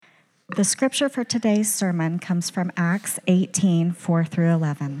The scripture for today's sermon comes from Acts 18, 4 through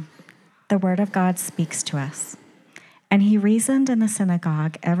 11. The word of God speaks to us. And he reasoned in the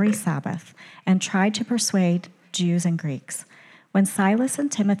synagogue every Sabbath and tried to persuade Jews and Greeks. When Silas and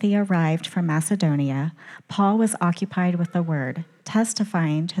Timothy arrived from Macedonia, Paul was occupied with the word,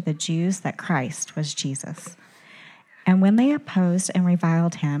 testifying to the Jews that Christ was Jesus. And when they opposed and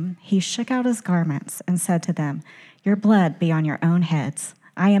reviled him, he shook out his garments and said to them, "Your blood be on your own heads.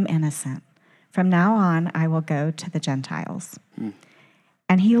 I am innocent. From now on, I will go to the Gentiles."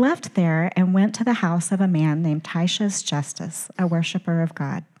 And he left there and went to the house of a man named Titius Justus, a worshiper of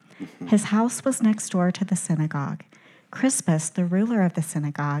God. His house was next door to the synagogue. Crispus, the ruler of the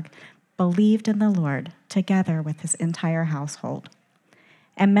synagogue, believed in the Lord, together with his entire household.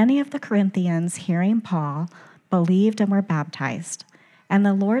 And many of the Corinthians, hearing Paul, believed and were baptized. And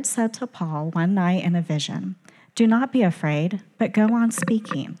the Lord said to Paul one night in a vision, "Do not be afraid, but go on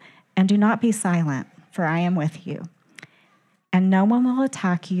speaking, and do not be silent, for I am with you. And no one will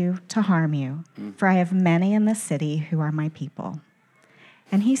attack you to harm you, for I have many in the city who are my people."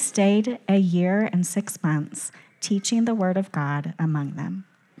 And he stayed a year and 6 months, teaching the word of God among them.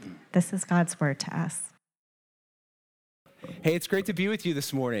 This is God's word to us. Hey, it's great to be with you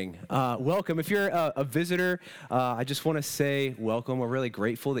this morning. Welcome. If you're a visitor, I just want to say welcome. We're really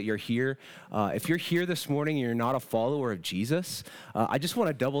grateful that you're here. If you're here this morning and you're not a follower of Jesus, I just want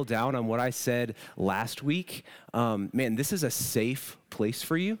to double down on what I said last week. Man, this is a safe place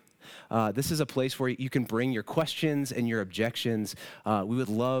for you. This is a place where you can bring your questions and your objections. We would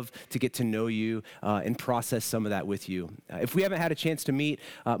love to get to know you and process some of that with you. If we haven't had a chance to meet,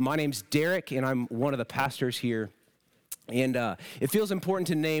 my name's Derek, and I'm one of the pastors here. And it feels important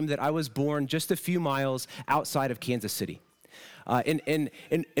to name that I was born just a few miles outside of Kansas City.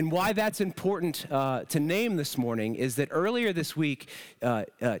 And why that's important to name this morning is that earlier this week,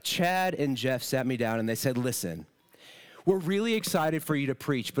 Chad and Jeff sat me down and they said, "Listen, we're really excited for you to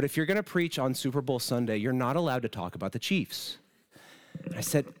preach, but if you're going to preach on Super Bowl Sunday, you're not allowed to talk about the Chiefs." And I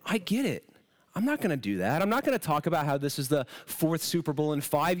said, "I get it. I'm not going to do that. I'm not going to talk about how this is the 4th Super Bowl in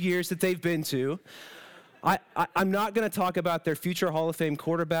 5 years that they've been to. I'm not going to talk about their future Hall of Fame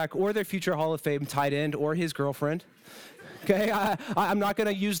quarterback or their future Hall of Fame tight end or his girlfriend. Okay, I'm not going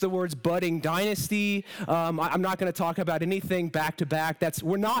to use the words budding dynasty. I'm not going to talk about anything back to back.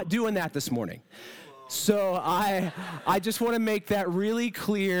 We're not doing that this morning. So I just want to make that really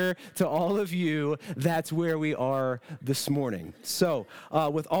clear to all of you. That's where we are this morning. So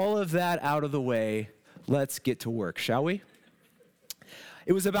with all of that out of the way, let's get to work, shall we?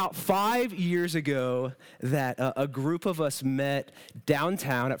 It was about 5 years ago that a group of us met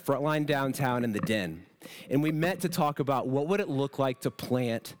downtown at Frontline Downtown in the Den. And we met to talk about what would it look like to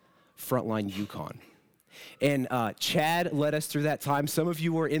plant Frontline Yukon. And Chad led us through that time. Some of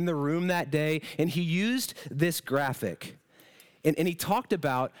you were in the room that day, and he used this graphic. And he talked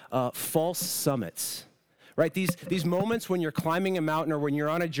about false summits. Right, these moments when you're climbing a mountain or when you're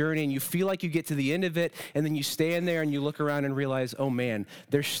on a journey and you feel like you get to the end of it, and then you stand there and you look around and realize, oh man,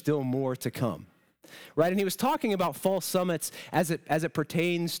 there's still more to come. Right, and he was talking about false summits as it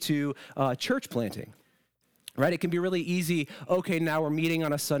pertains to church planting. Right, it can be really easy. Okay, now we're meeting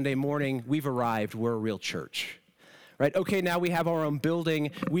on a Sunday morning. We've arrived. We're a real church. Right, okay, now we have our own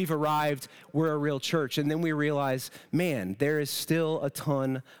building. We've arrived. We're a real church. And then we realize, man, there is still a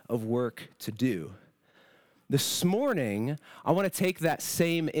ton of work to do. This morning, I want to take that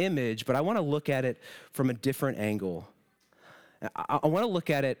same image, but I want to look at it from a different angle. I want to look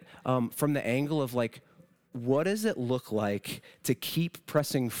at it from the angle of what does it look like to keep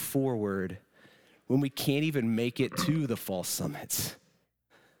pressing forward when we can't even make it to the false summits?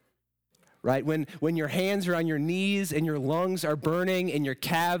 Right? When your hands are on your knees and your lungs are burning and your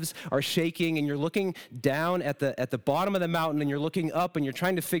calves are shaking and you're looking down at the bottom of the mountain and you're looking up and you're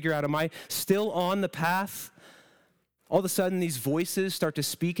trying to figure out, am I still on the path? All of a sudden, these voices start to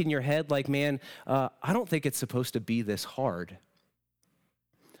speak in your head like, man, I don't think it's supposed to be this hard.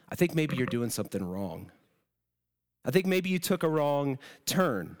 I think maybe you're doing something wrong. I think maybe you took a wrong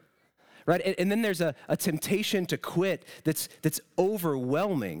turn, right? And then there's a temptation to quit that's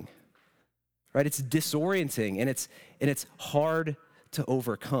overwhelming, right? It's disorienting, and it's hard to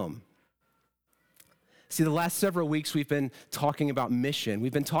overcome. See, the last several weeks we've been talking about mission.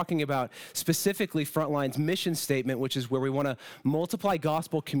 We've been talking about specifically Frontline's mission statement, which is where we want to multiply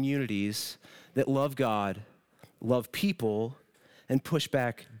gospel communities that love God, love people, and push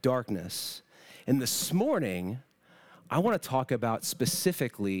back darkness. And this morning, I want to talk about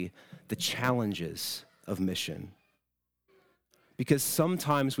specifically the challenges of mission. Because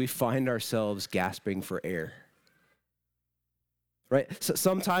sometimes we find ourselves gasping for air. right? So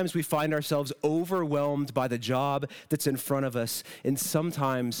sometimes we find ourselves overwhelmed by the job that's in front of us, and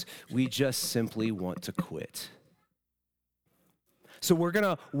sometimes we just simply want to quit. So we're going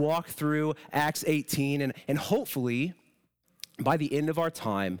to walk through Acts 18, and hopefully by the end of our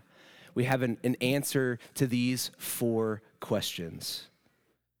time, we have an answer to these 4 questions.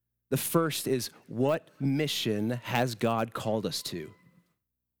 The first is, what mission has God called us to?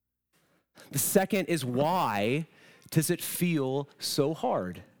 The second is, why does it feel so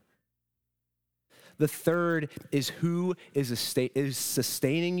hard? The third is, who is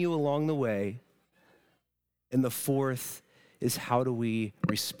sustaining you along the way? And the fourth is, how do we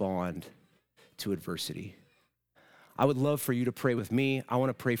respond to adversity? I would love for you to pray with me. I want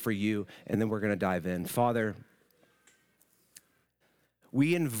to pray for you, and then we're going to dive in. Father,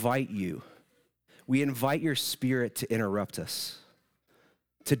 we invite you. We invite your Spirit to interrupt us,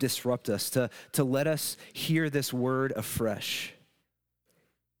 to disrupt us, to let us hear this word afresh.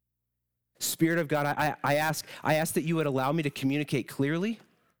 Spirit of God, I ask that you would allow me to communicate clearly.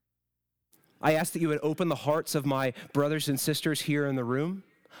 I ask that you would open the hearts of my brothers and sisters here in the room.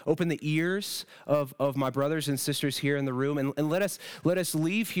 Open the ears of my brothers and sisters here in the room, and let us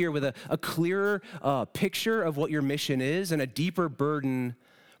leave here with a clearer picture of what your mission is and a deeper burden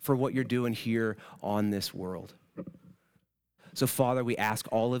for what you're doing here on this world. So, Father, we ask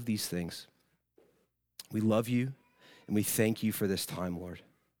all of these things. We love you, and we thank you for this time, Lord.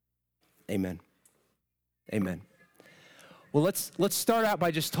 Amen. Amen. Well, let's start out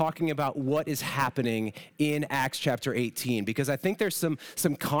by just talking about what is happening in Acts chapter 18, because I think there's some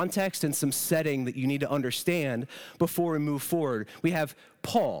context and some setting that you need to understand before we move forward. We have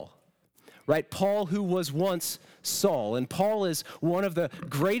Paul, right? Paul, who was once Saul, and Paul is one of the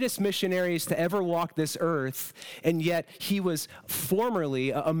greatest missionaries to ever walk this earth, and yet he was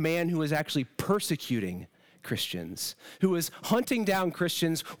formerly a man who was actually persecuting Christians, who was hunting down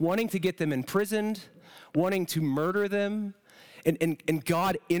Christians, wanting to get them imprisoned, wanting to murder them. And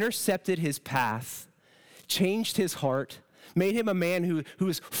God intercepted his path, changed his heart, made him a man who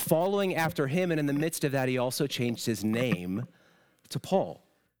was following after him, and in the midst of that, he also changed his name to Paul.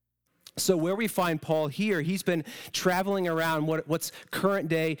 So where we find Paul here, he's been traveling around what's current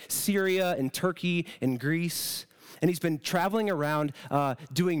day Syria and Turkey and Greece, and he's been traveling around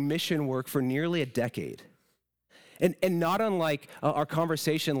doing mission work for nearly a decade. And not unlike our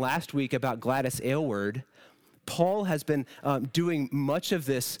conversation last week about Gladys Aylward, Paul has been doing much of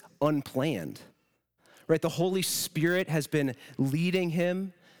this unplanned, right? The Holy Spirit has been leading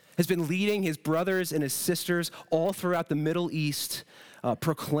him, has been leading his brothers and his sisters all throughout the Middle East,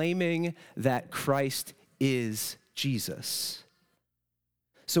 proclaiming that Christ is Jesus.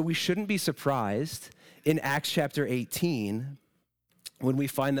 So we shouldn't be surprised in Acts chapter 18 when we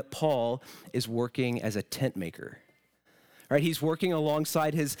find that Paul is working as a tent maker. Right, he's working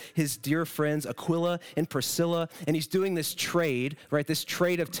alongside his dear friends Aquila and Priscilla, and he's doing this trade, right? This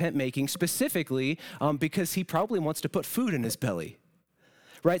trade of tent making specifically because he probably wants to put food in his belly,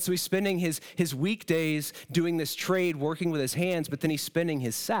 right? So he's spending his weekdays doing this trade, working with his hands, but then he's spending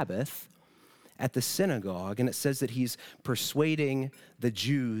his Sabbath at the synagogue, and it says that he's persuading the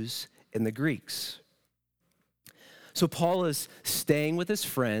Jews and the Greeks. So Paul is staying with his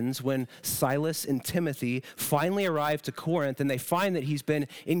friends when Silas and Timothy finally arrive to Corinth, and they find that he's been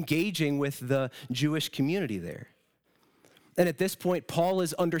engaging with the Jewish community there. And at this point, Paul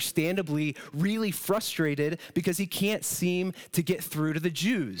is understandably really frustrated because he can't seem to get through to the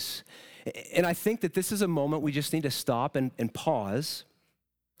Jews. And I think that this is a moment we just need to stop and pause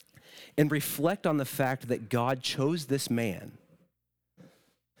and reflect on the fact that God chose this man,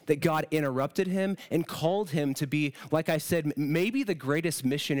 that God interrupted him and called him to be, like I said, maybe the greatest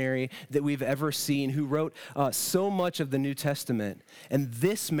missionary that we've ever seen, who wrote so much of the New Testament. And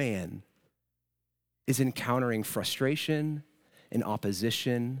this man is encountering frustration and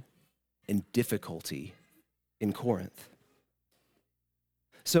opposition and difficulty in Corinth.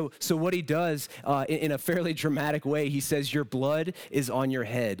 So what he does in a fairly dramatic way, he says, your blood is on your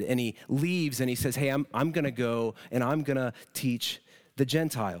head. And he leaves and he says, hey, I'm going to go and I'm going to teach the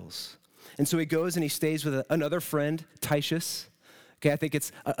Gentiles. And so he goes and he stays with another friend, Titius. Okay, I think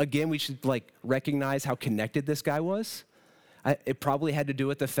it's, again, we should recognize how connected this guy was. It probably had to do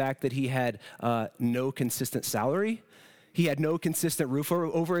with the fact that he had no consistent salary. He had no consistent roof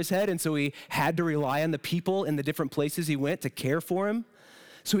over his head, and so he had to rely on the people in the different places he went to care for him.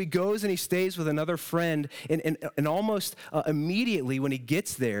 So he goes and he stays with another friend, and almost immediately when he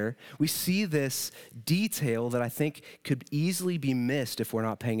gets there, we see this detail that I think could easily be missed if we're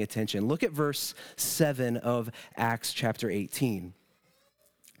not paying attention. Look at verse 7 of Acts chapter 18.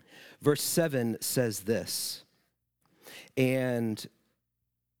 Verse 7 says this, And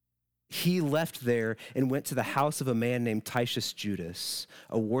he left there and went to the house of a man named Titius Judas,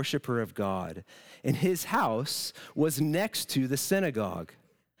 a worshiper of God. And his house was next to the synagogue.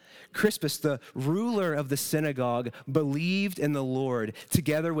 Crispus, the ruler of the synagogue, believed in the Lord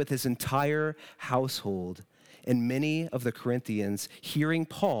together with his entire household. And many of the Corinthians, hearing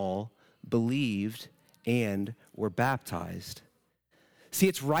Paul, believed and were baptized. See,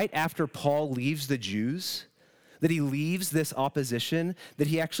 it's right after Paul leaves the Jews, that he leaves this opposition, that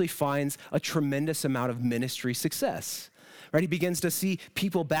he actually finds a tremendous amount of ministry success. Right? He begins to see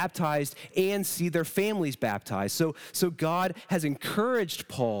people baptized and see their families baptized. So God has encouraged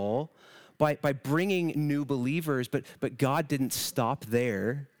Paul by bringing new believers, but God didn't stop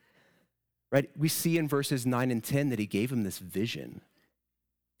there. Right? We see in verses 9 and 10 that he gave him this vision.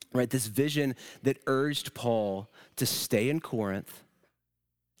 Right? This vision that urged Paul to stay in Corinth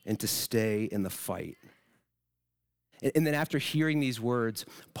and to stay in the fight. And then after hearing these words,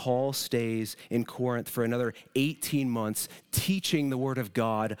 Paul stays in Corinth for another 18 months, teaching the word of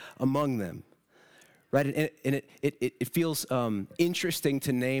God among them. Right? And it feels interesting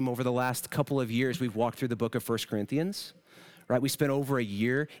to name over the last couple of years, we've walked through the book of 1 Corinthians. Right? We spent over a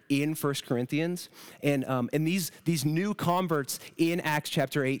year in 1 Corinthians. And these new converts in Acts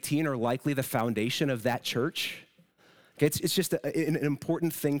chapter 18 are likely the foundation of that church. Okay? It's just an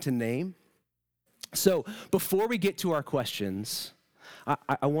important thing to name. So before we get to our questions,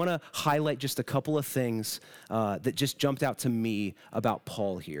 I want to highlight just a couple of things that just jumped out to me about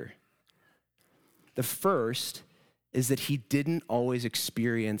Paul here. The first is that he didn't always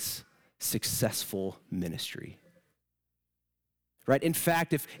experience successful ministry. Right? In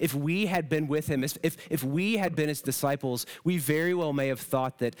fact, if we had been with him, if we had been his disciples, we very well may have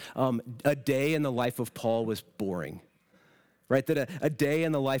thought that a day in the life of Paul was boring. Right, that a day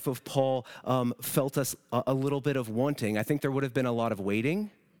in the life of Paul felt us a little bit of wanting. I think there would have been a lot of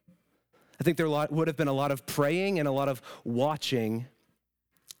waiting. I think there would have been a lot of praying and a lot of watching.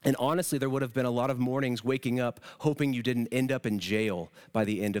 And honestly, there would have been a lot of mornings waking up hoping you didn't end up in jail by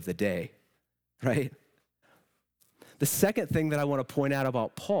the end of the day, right? The second thing that I want to point out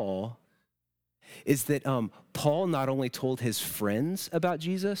about Paul is that Paul not only told his friends about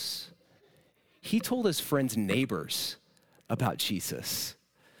Jesus, he told his friends' neighbors about Jesus,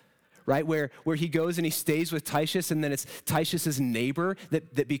 right? Where he goes and he stays with Titius, and then it's Titius's neighbor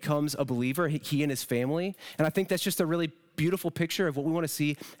that becomes a believer, he and his family. And I think that's just a really beautiful picture of what we want to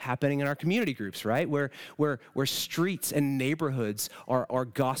see happening in our community groups, right? Where streets and neighborhoods are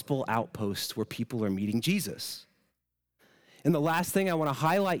gospel outposts where people are meeting Jesus. And the last thing I want to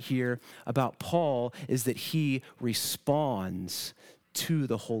highlight here about Paul is that he responds to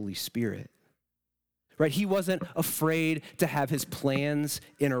the Holy Spirit. Right? He wasn't afraid to have his plans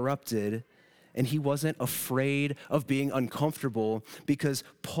interrupted, and he wasn't afraid of being uncomfortable because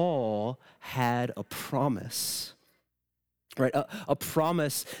Paul had a promise. Right? A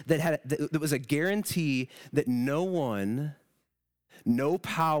promise that was a guarantee that no one, no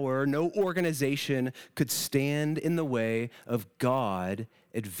power, no organization could stand in the way of God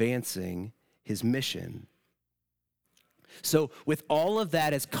advancing his mission. So with all of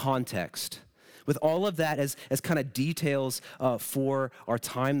that as context, with all of that as kind of details for our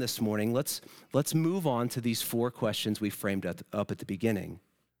time this morning, let's move on to these four questions we framed up at the beginning.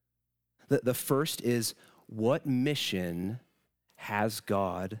 The first is, what mission has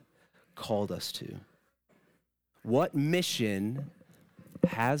God called us to? What mission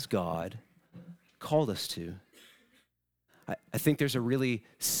has God called us to? I think there's a really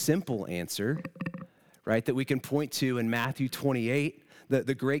simple answer, right, that we can point to in Matthew 28.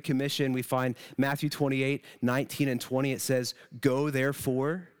 The Great Commission, we find Matthew 28, 19 and 20, it says, "Go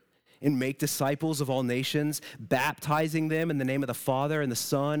therefore and make disciples of all nations, baptizing them in the name of the Father and the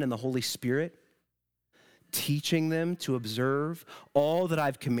Son and the Holy Spirit, teaching them to observe all that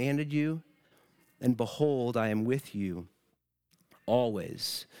I've commanded you, and behold, I am with you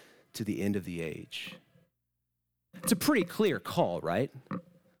always to the end of the age." It's a pretty clear call, right?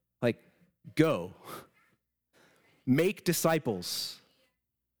 Like, go, make disciples,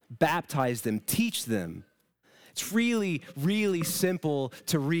 baptize them, teach them. It's really, really simple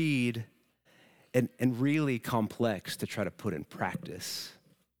to read and really complex to try to put in practice.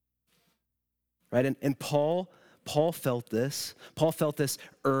 Right? And Paul felt this. Paul felt this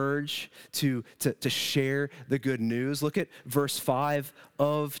urge to share the good news. Look at verse 5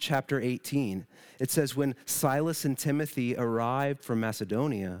 of chapter 18. It says, "When Silas and Timothy arrived from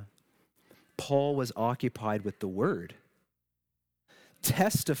Macedonia, Paul was occupied with the word,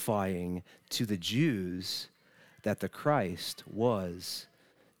 testifying to the Jews that the Christ was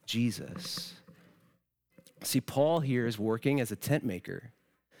Jesus." See, Paul here is working as a tent maker.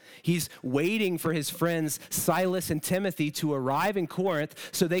 He's waiting for his friends Silas and Timothy to arrive in Corinth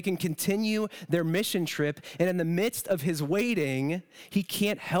so they can continue their mission trip. And in the midst of his waiting, he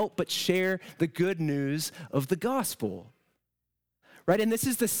can't help but share the good news of the gospel. Right? And this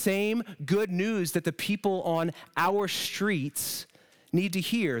is the same good news that the people on our streets need to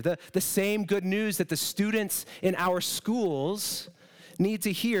hear. The same good news that the students in our schools need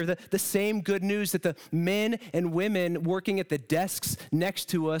to hear. The same good news that the men and women working at the desks next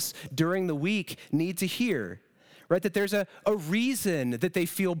to us during the week need to hear. Right? That there's a reason that they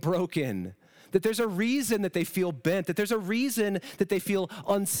feel broken. That there's a reason that they feel bent. That there's a reason that they feel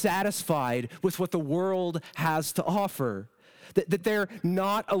unsatisfied with what the world has to offer. That they're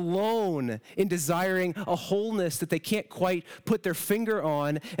not alone in desiring a wholeness that they can't quite put their finger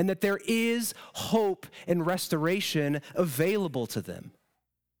on, and that there is hope and restoration available to them.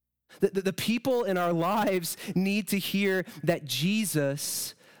 The people in our lives need to hear that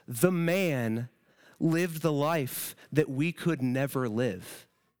Jesus, the man, lived the life that we could never live.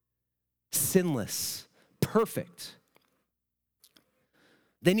 Sinless, perfect.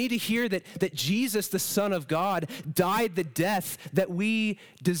 They need to hear that Jesus, the Son of God, died the death that we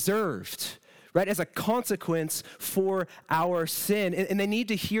deserved, right, as a consequence for our sin. And they need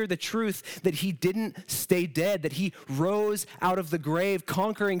to hear the truth that he didn't stay dead, that he rose out of the grave,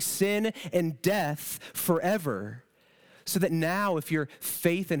 conquering sin and death forever. So that now, if your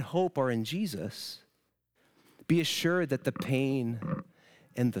faith and hope are in Jesus, be assured that the pain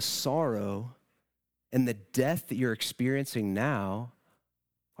and the sorrow and the death that you're experiencing now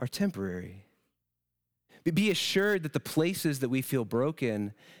are temporary. Be assured that the places that we feel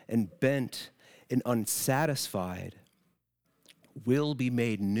broken and bent and unsatisfied will be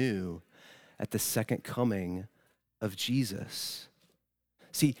made new at the second coming of Jesus.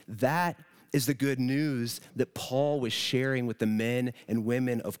 See, that is the good news that Paul was sharing with the men and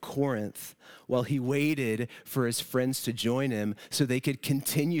women of Corinth while he waited for his friends to join him so they could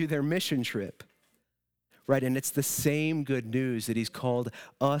continue their mission trip. Right, and it's the same good news that he's called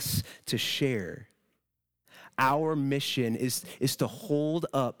us to share. Our mission is to hold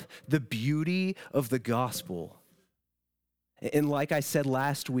up the beauty of the gospel. And like I said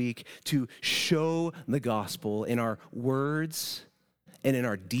last week, to show the gospel in our words and in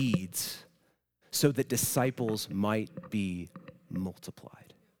our deeds so that disciples might be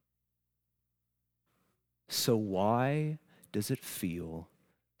multiplied. So why does it feel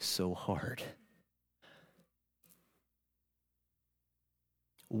so hard?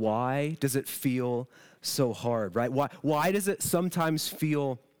 Why does it feel so hard, right? Why does it sometimes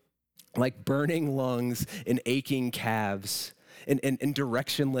feel like burning lungs and aching calves and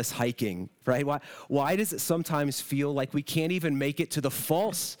directionless hiking, right? Why does it sometimes feel like we can't even make it to the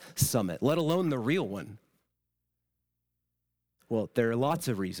false summit, let alone the real one? Well, there are lots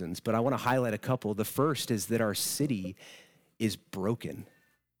of reasons, but I want to highlight a couple. The first is that our city is broken.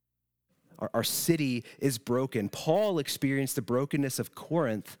 Our city is broken. Paul experienced the brokenness of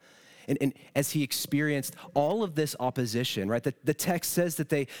Corinth, and as he experienced all of this opposition, right? The text says that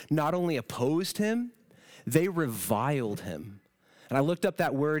they not only opposed him, they reviled him. And I looked up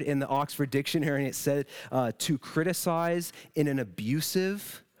that word in the Oxford Dictionary, and it said to criticize in an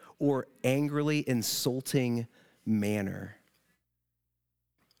abusive or angrily insulting manner.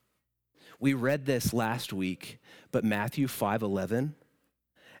 We read this last week, but Matthew 5:11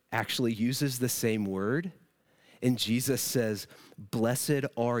 actually uses the same word, and Jesus says, "Blessed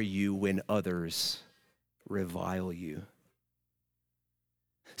are you when others revile you."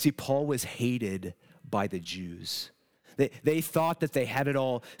 See, Paul was hated by the Jews. They thought that they had it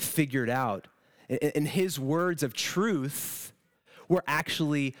all figured out, and his words of truth were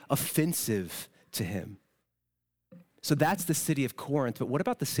actually offensive to him. So that's the city of Corinth, but what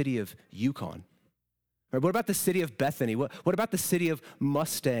about the city of Yukon? Right, what about the city of Bethany? What about the city of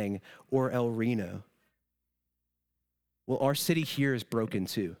Mustang or El Reno? Well, our city here is broken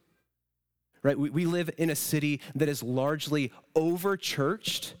too. Right? We live in a city that is largely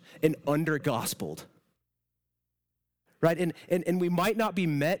over-churched and under-gospeled. Right? And we might not be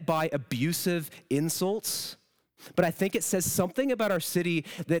met by abusive insults, but I think it says something about our city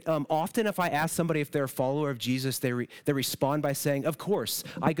that often if I ask somebody if they're a follower of Jesus, they respond by saying, "Of course,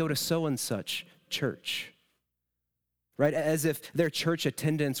 I go to so-and-such church," right? As if their church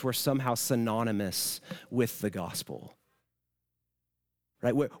attendance were somehow synonymous with the gospel,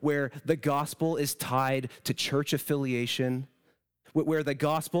 right? Where the gospel is tied to church affiliation, where the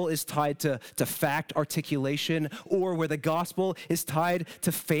gospel is tied to fact articulation, or where the gospel is tied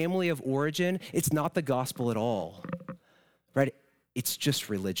to family of origin. It's not the gospel at all, right? It's just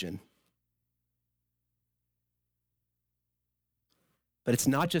religion. But it's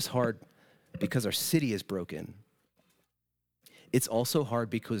not just hard because our city is broken. It's also hard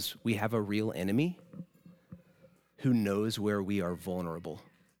because we have a real enemy who knows where we are vulnerable.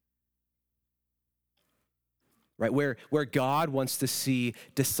 Right? Where God wants to see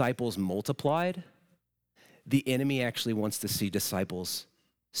disciples multiplied, the enemy actually wants to see disciples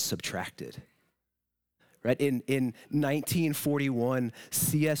subtracted. Right? In 1941,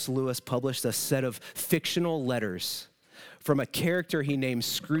 C.S. Lewis published a set of fictional letters from a character he named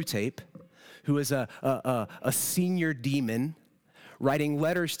Screwtape, who is a senior demon, writing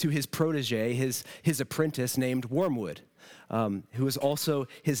letters to his protege, his apprentice named Wormwood, who is also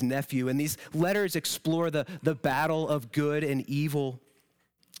his nephew. And these letters explore the battle of good and evil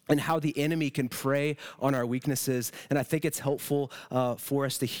and how the enemy can prey on our weaknesses. And I think it's helpful for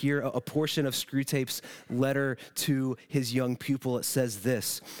us to hear a portion of Screwtape's letter to his young pupil. It says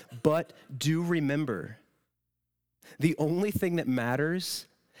this: "But do remember, the only thing that matters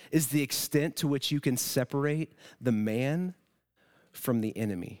is the extent to which you can separate the man from the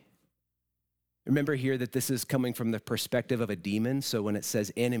enemy." Remember here that this is coming from the perspective of a demon. So when it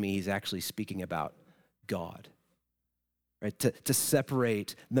says enemy, he's actually speaking about God. Right, to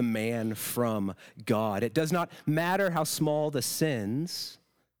separate the man from God. It does not matter how small the sins,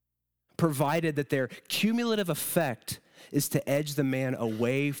 provided that their cumulative effect is to edge the man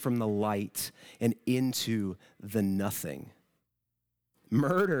away from the light and into the nothing.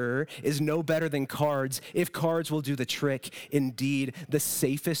 Murder is no better than cards if cards will do the trick. Indeed, the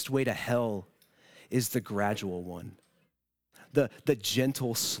safest way to hell is the gradual one, the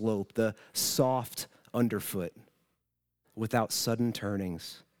gentle slope, the soft underfoot, without sudden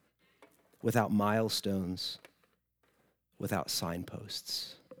turnings, without milestones, without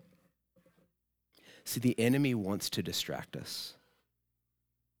signposts. See, the enemy wants to distract us.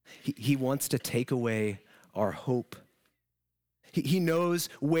 He wants to take away our hope. He knows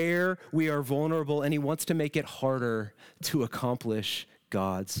where we are vulnerable, and he wants to make it harder to accomplish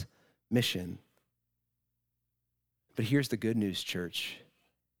God's mission. But here's the good news, church.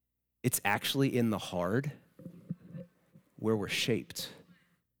 It's actually in the hard where we're shaped.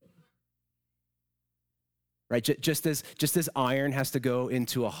 Right? Just as iron has to go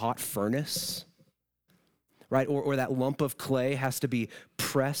into a hot furnace, right? Or that lump of clay has to be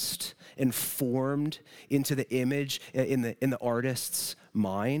pressed and formed into the image in the artist's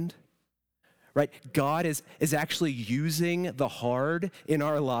mind. Right? God is actually using the hard in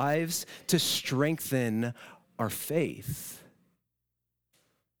our lives to strengthen our faith,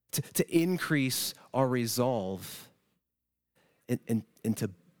 to increase our resolve, and to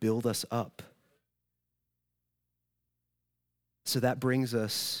build us up. So that brings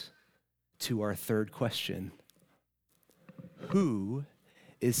us to our third question. Who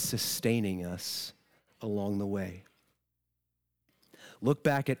is sustaining us along the way? Look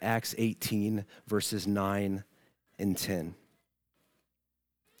back at Acts 18, verses 9 and 10.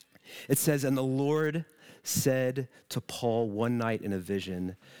 It says, "And the Lord said to Paul one night in a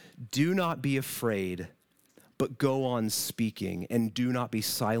vision, 'Do not be afraid, but go on speaking, and do not be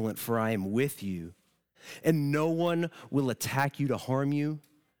silent, for I am with you, and no one will attack you to harm you,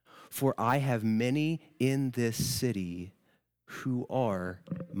 for I have many in this city who are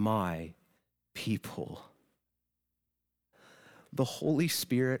my people.'" The Holy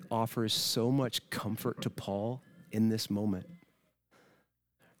Spirit offers so much comfort to Paul in this moment.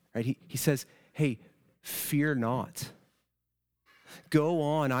 Right? He says, "Hey, fear not. Go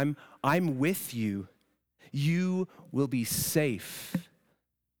on, I'm with you. You will be safe.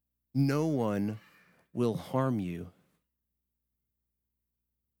 No one will harm you."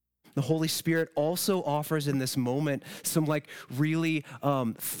 The Holy Spirit also offers in this moment some really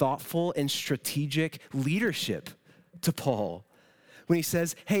thoughtful and strategic leadership to Paul. When he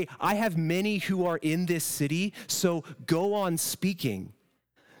says, "Hey, I have many who are in this city, so go on speaking.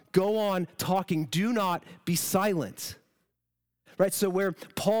 Go on talking. Do not be silent." Right? So where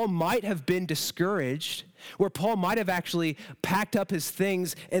Paul might have been discouraged, where Paul might have actually packed up his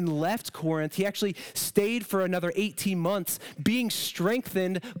things and left Corinth, he actually stayed for another 18 months being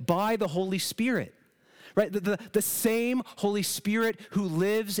strengthened by the Holy Spirit. Right? The same Holy Spirit who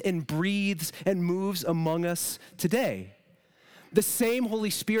lives and breathes and moves among us today. The same Holy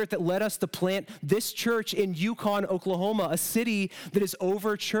Spirit that led us to plant this church in Yukon, Oklahoma, a city that is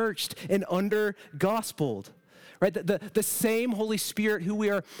over-churched and under-gospeled. Right? The same Holy Spirit who we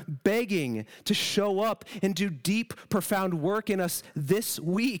are begging to show up and do deep, profound work in us this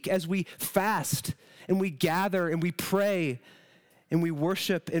week as we fast and we gather and we pray and we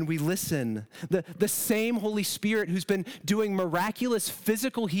worship and we listen. The same Holy Spirit who's been doing miraculous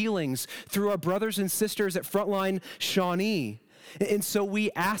physical healings through our brothers and sisters at Frontline Shawnee. And so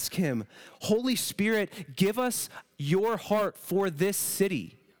we ask him, Holy Spirit, give us your heart for this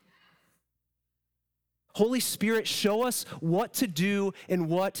city. Holy Spirit, show us what to do and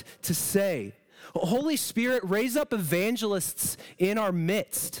what to say. Holy Spirit, raise up evangelists in our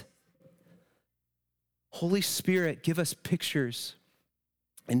midst. Holy Spirit, give us pictures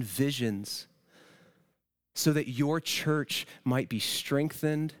and visions so that your church might be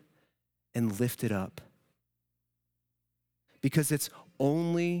strengthened and lifted up. Because it's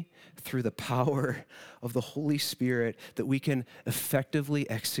only through the power of the Holy Spirit that we can effectively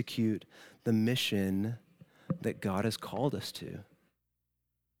execute the mission that God has called us to.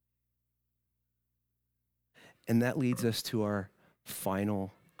 And that leads us to our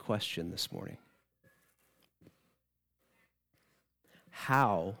final question this morning.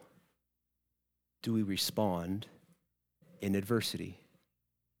 How do we respond in adversity?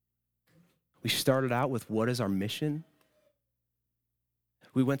 We started out with what is our mission?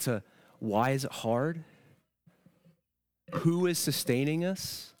 We went to why is it hard? Who is sustaining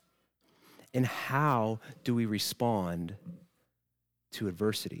us? And how do we respond to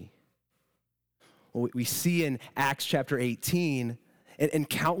adversity? Well, we see in Acts chapter 18 and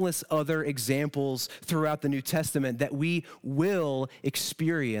countless other examples throughout the New Testament that we will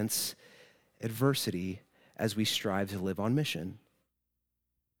experience adversity as we strive to live on mission.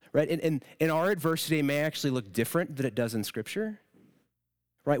 Right? And our adversity may actually look different than it does in Scripture.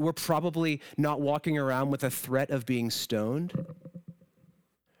 Right? We're probably not walking around with a threat of being stoned.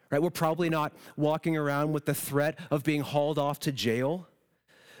 Right? We're probably not walking around with the threat of being hauled off to jail.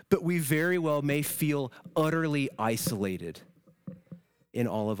 But we very well may feel utterly isolated in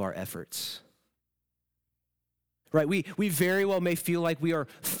all of our efforts. Right? We very well may feel like we are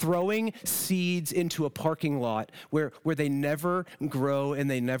throwing seeds into a parking lot where they never grow and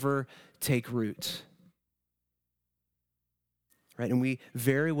they never take root. Right? And we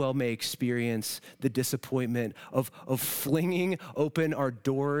very well may experience the disappointment of flinging open our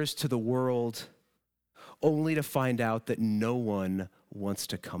doors to the world only to find out that no one wants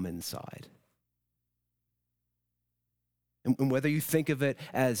to come inside. And whether you think of it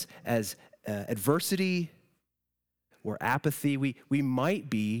as adversity or apathy, we might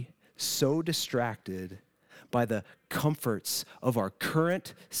be so distracted by the comforts of our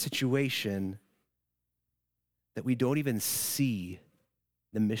current situation that we don't even see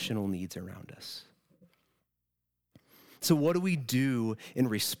the missional needs around us. So what do we do in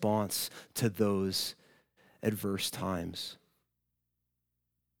response to those adverse times?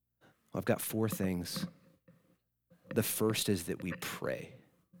 Well, I've got 4 things. The first is that we pray.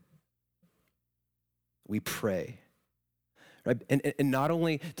 We pray. Right? And not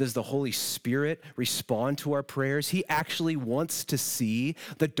only does the Holy Spirit respond to our prayers, he actually wants to see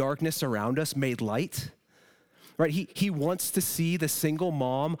the darkness around us made light. Right? He wants to see the single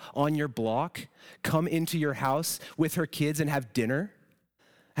mom on your block come into your house with her kids and have dinner,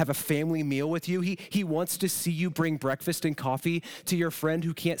 have a family meal with you. He wants to see you bring breakfast and coffee to your friend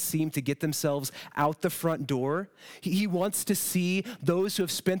who can't seem to get themselves out the front door. He wants to see those who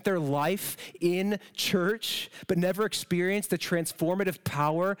have spent their life in church but never experienced the transformative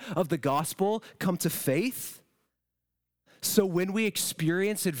power of the gospel come to faith. So when we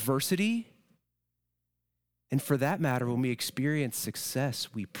experience adversity, and for that matter, when we experience success,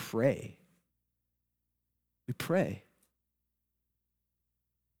 we pray. We pray.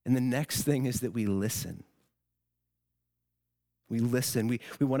 And the next thing is that we listen. We listen. We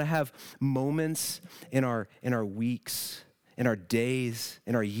want to have moments in our weeks, in our days,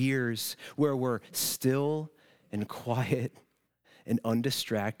 in our years where we're still and quiet and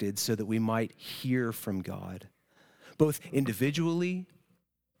undistracted so that we might hear from God, both individually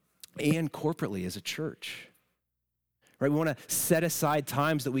and corporately as a church. Right? We want to set aside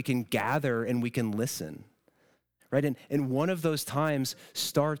times that we can gather and we can listen. Right? And one of those times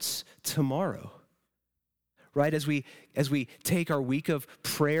starts tomorrow. Right? As we take our week of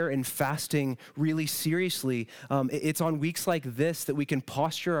prayer and fasting really seriously, it's on weeks like this that we can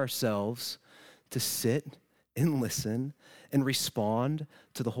posture ourselves to sit and listen and respond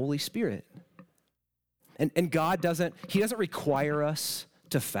to the Holy Spirit. And God doesn't require us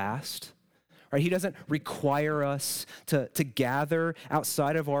to fast. Right? He doesn't require us to gather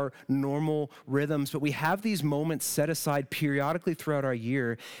outside of our normal rhythms, but we have these moments set aside periodically throughout our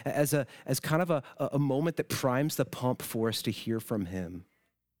year as kind of a moment that primes the pump for us to hear from him.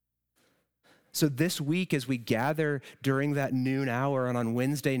 So this week, as we gather during that noon hour and on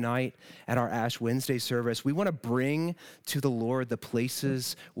Wednesday night at our Ash Wednesday service, we want to bring to the Lord the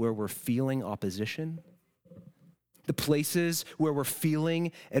places where we're feeling opposition, the places where we're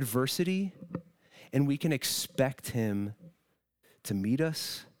feeling adversity, and we can expect him to meet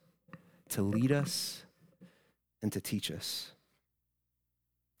us, to lead us, and to teach us.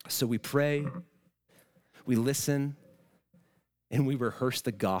 So we pray, we listen, and we rehearse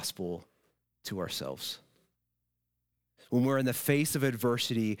the gospel to ourselves. When we're in the face of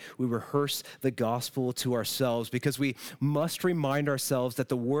adversity, we rehearse the gospel to ourselves because we must remind ourselves that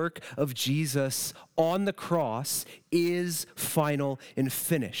the work of Jesus on the cross is final and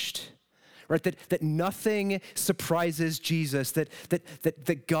finished. Right? That nothing surprises Jesus,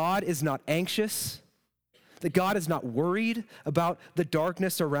 that God is not anxious, that God is not worried about the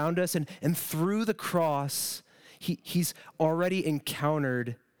darkness around us, and through the cross, he's already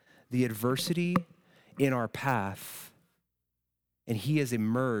encountered the adversity in our path, and he has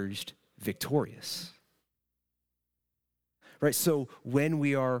emerged victorious. Right? So when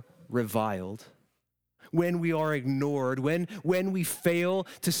we are reviled, when we are ignored, when we fail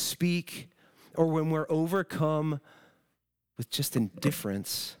to speak, or when we're overcome with just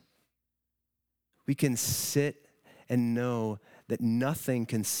indifference, we can sit and know that nothing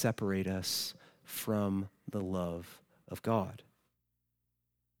can separate us from the love of God.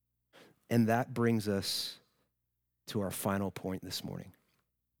 And that brings us to our final point this morning.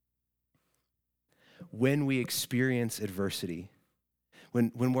 When we experience adversity,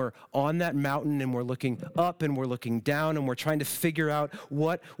 when we're on that mountain and we're looking up and we're looking down and we're trying to figure out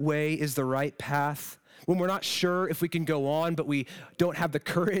what way is the right path, when we're not sure if we can go on, but we don't have the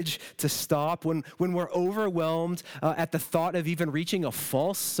courage to stop, when we're overwhelmed at the thought of even reaching a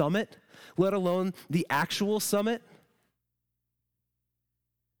false summit, let alone the actual summit,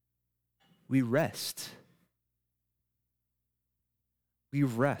 we rest. We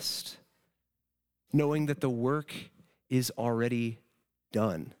rest, knowing that the work is already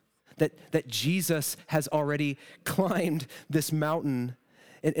done, that Jesus has already climbed this mountain,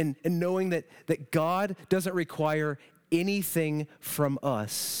 and knowing that God doesn't require anything from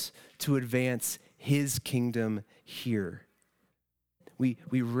us to advance his kingdom here.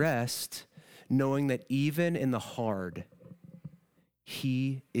 We rest knowing that even in the hard,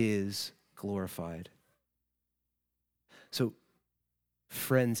 he is glorified. So,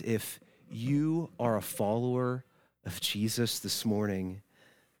 friends, if you are a follower of Jesus this morning,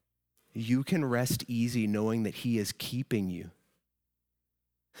 you can rest easy knowing that he is keeping you,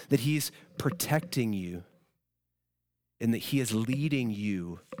 that he's protecting you, and that he is leading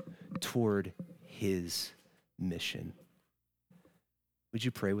you toward his mission. Would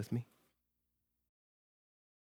you pray with me?